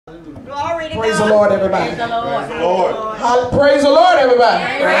Glory to Praise God. the Lord, everybody. Praise the Lord. Praise the Lord, everybody.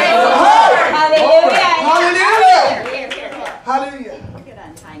 Praise the Lord. Hallelujah. Hallelujah.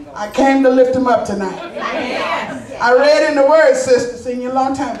 I came to lift him up tonight. I read in the word, sister, seen you a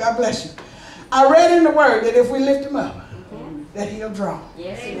long time. God bless you. I read in the word that if we lift him up, that he'll draw.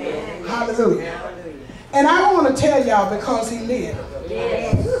 Yes, amen. Hallelujah. And I want to tell y'all, because he lived,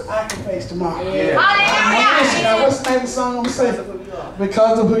 I can face tomorrow. Hallelujah. What's the name of the song I'm saying?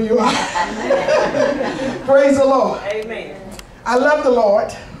 Because of who you are. Praise the Lord. Amen. I love the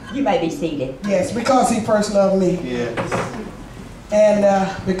Lord. You may be seated. Yes, because he first loved me. Yes. And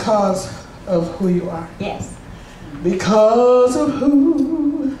because of who you are. Yes. Because of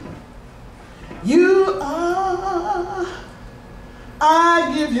who you are,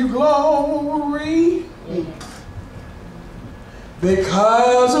 I give you glory.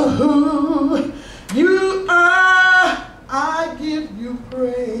 Because of who you are, I give you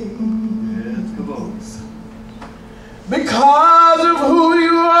praise. Yes, come on. Because of who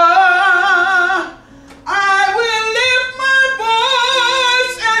you are, I will lift my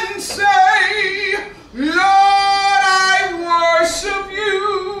voice and say, Lord, I worship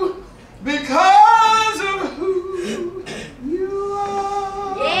you because of who you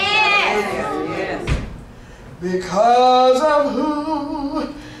are. Yes. Because of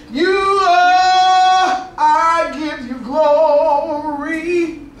who you are, I give you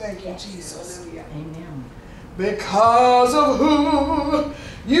glory. Thank you, Jesus. Amen. Because of who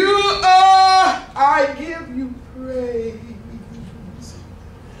you are, I give you praise.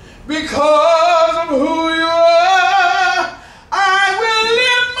 Because of who you are, I will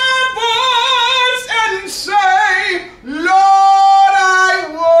lift my voice and say, Lord, I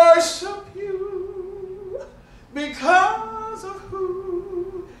worship you because of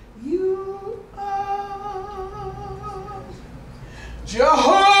who you are.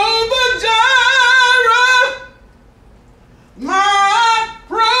 Jehovah Jireh, my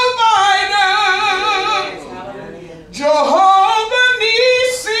provider. Jehovah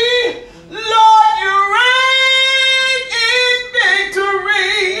Nissi, Lord, you reign in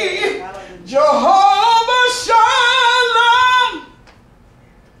victory. Jehovah Shalom,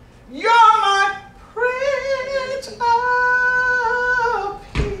 you're my Prince of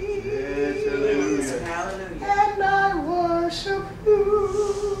Peace. And I worship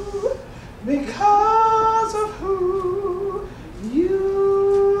you because of who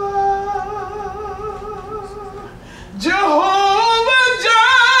you are. Jehovah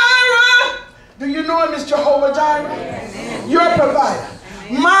Jireh. Do you know him as Jehovah Jireh? Amen. Your provider.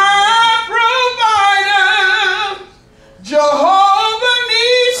 Amen. My provider. Jehovah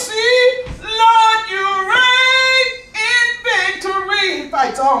Nissi. Lord, you reign in victory. He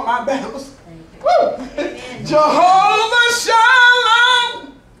fights all my battles. Woo. Jehovah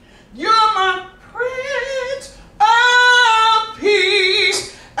Shalom. You're my Prince of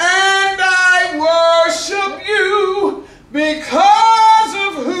Peace. And I worship you because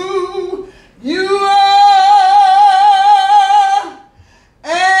of who you are.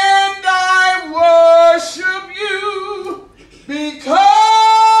 And I worship you because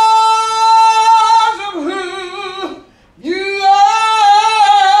of who you are.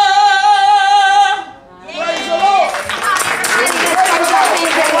 Praise the Lord.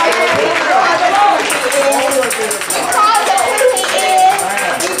 Because of who he is.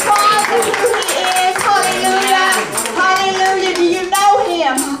 Because of who he is. Hallelujah. Hallelujah. Do you know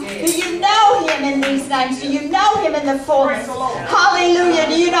him? Do you know him in these things? Do you know him in the fullness? Hallelujah.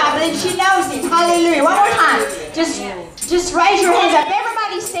 Do you know? I believe she knows him. Hallelujah. One more time. Just raise your hands up.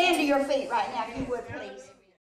 Everybody stand to your feet right now if you would.